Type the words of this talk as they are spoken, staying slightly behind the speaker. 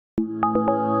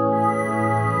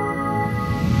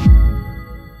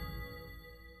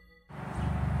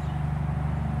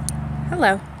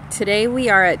Hello, today we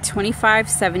are at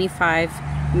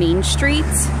 2575 Main Street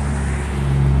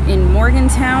in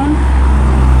Morgantown.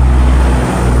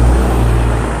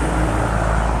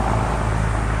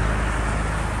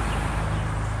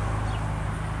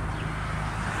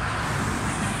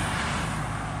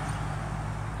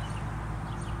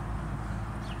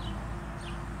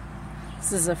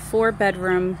 This is a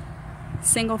 4-bedroom,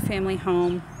 single-family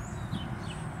home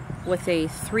with a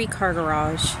 3-car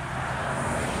garage.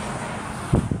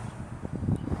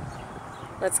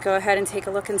 Let's go ahead and take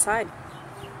a look inside.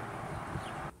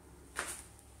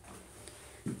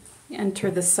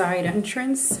 Enter the side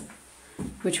entrance,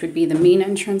 which would be the main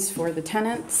entrance for the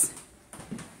tenants,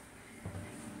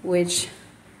 which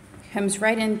comes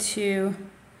right into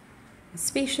a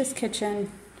spacious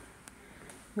kitchen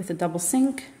with a double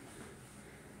sink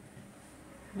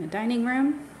and a dining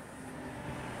room.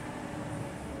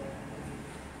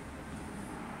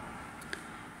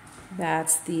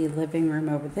 That's the living room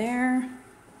over there.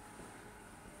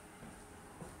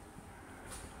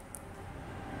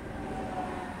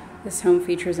 This home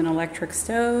features an electric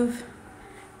stove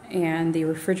and the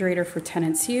refrigerator for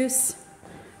tenants' use,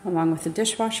 along with the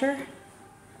dishwasher,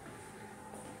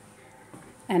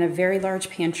 and a very large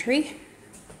pantry.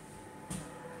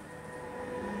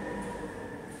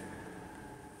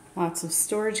 Lots of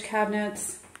storage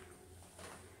cabinets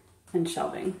and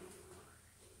shelving.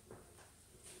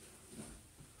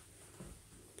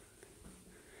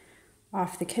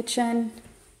 Off the kitchen,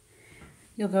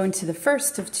 you'll go into the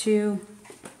first of 2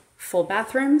 full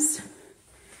bathrooms.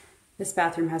 This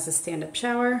bathroom has a stand-up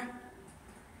shower,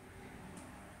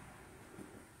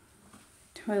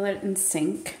 toilet and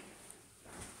sink.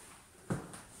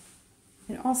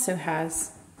 It also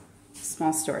has a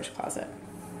small storage closet.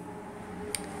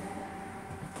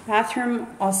 Bathroom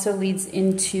also leads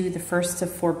into the first of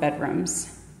 4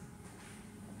 bedrooms.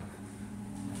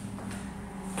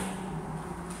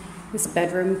 This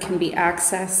bedroom can be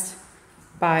accessed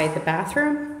by the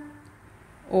bathroom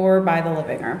or by the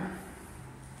living room.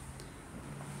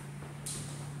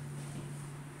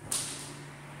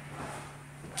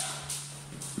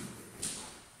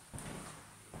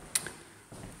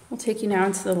 We'll take you now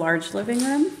into the large living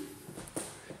room.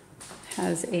 It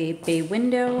has a bay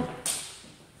window,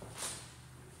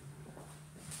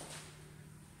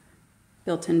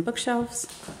 built-in bookshelves,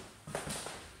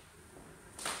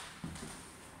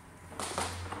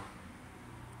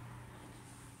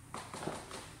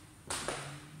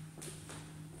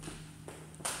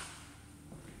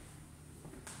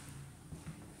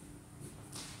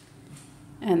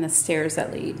 and the stairs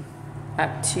that lead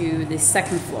up to the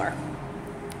 2nd floor.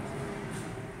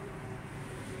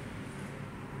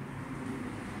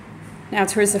 Now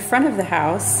towards the front of the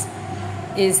house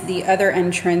is the other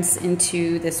entrance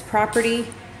into this property,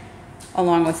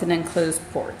 along with an enclosed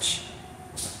porch.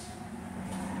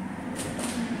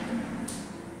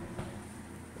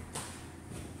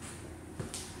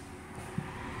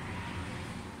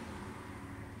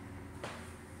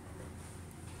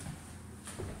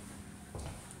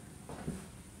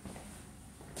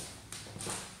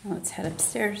 Let's head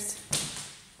upstairs.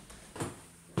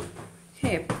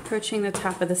 Okay, approaching the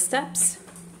top of the steps,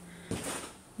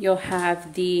 you'll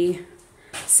have the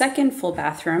 2nd full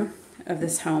bathroom of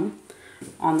this home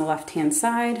on the left-hand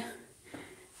side.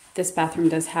 This bathroom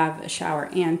does have a shower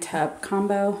and tub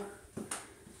combo.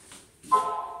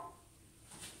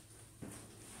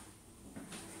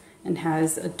 And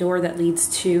has a door that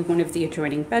leads to one of the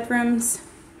adjoining bedrooms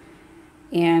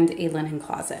and a linen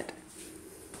closet.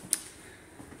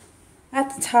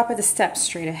 At the top of the steps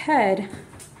straight ahead,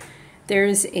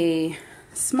 there's a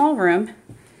small room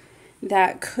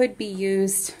that could be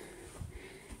used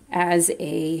as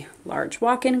a large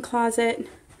walk-in closet.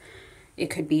 It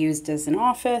could be used as an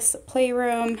office, a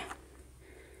playroom.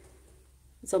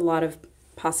 There's a lot of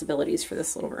possibilities for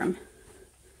this little room.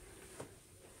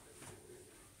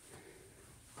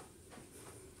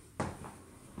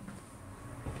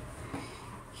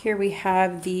 Here we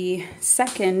have the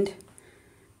 2nd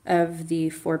of the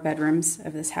 4 bedrooms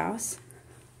of this house.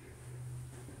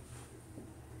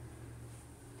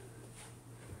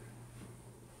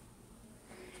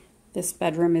 This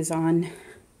bedroom is on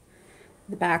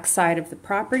the back side of the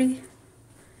property,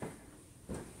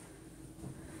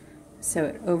 so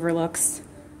it overlooks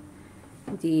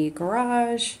the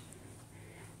garage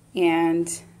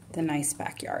and the nice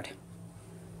backyard.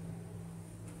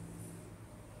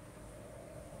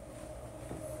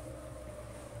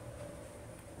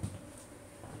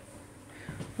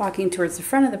 Walking towards the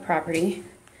front of the property,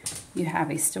 you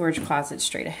have a storage closet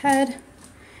straight ahead,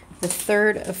 the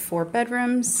 3rd of 4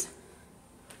 bedrooms,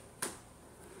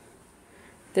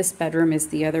 This bedroom is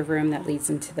the other room that leads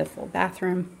into the full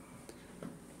bathroom.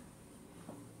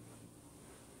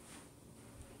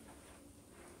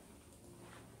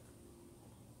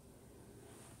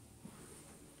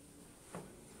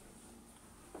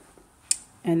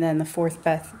 And then the fourth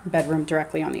bedroom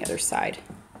directly on the other side.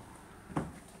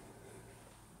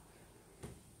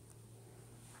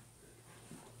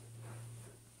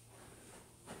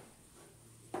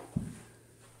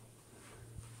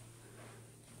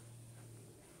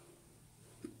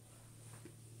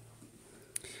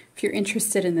 If you're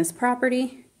interested in this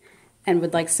property and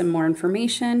would like some more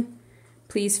information,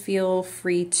 please feel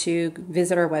free to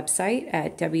visit our website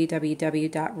at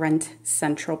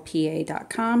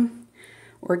www.rentcentralpa.com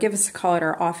or give us a call at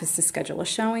our office to schedule a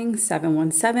showing,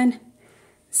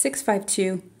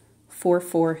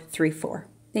 717-652-4434.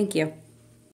 Thank you.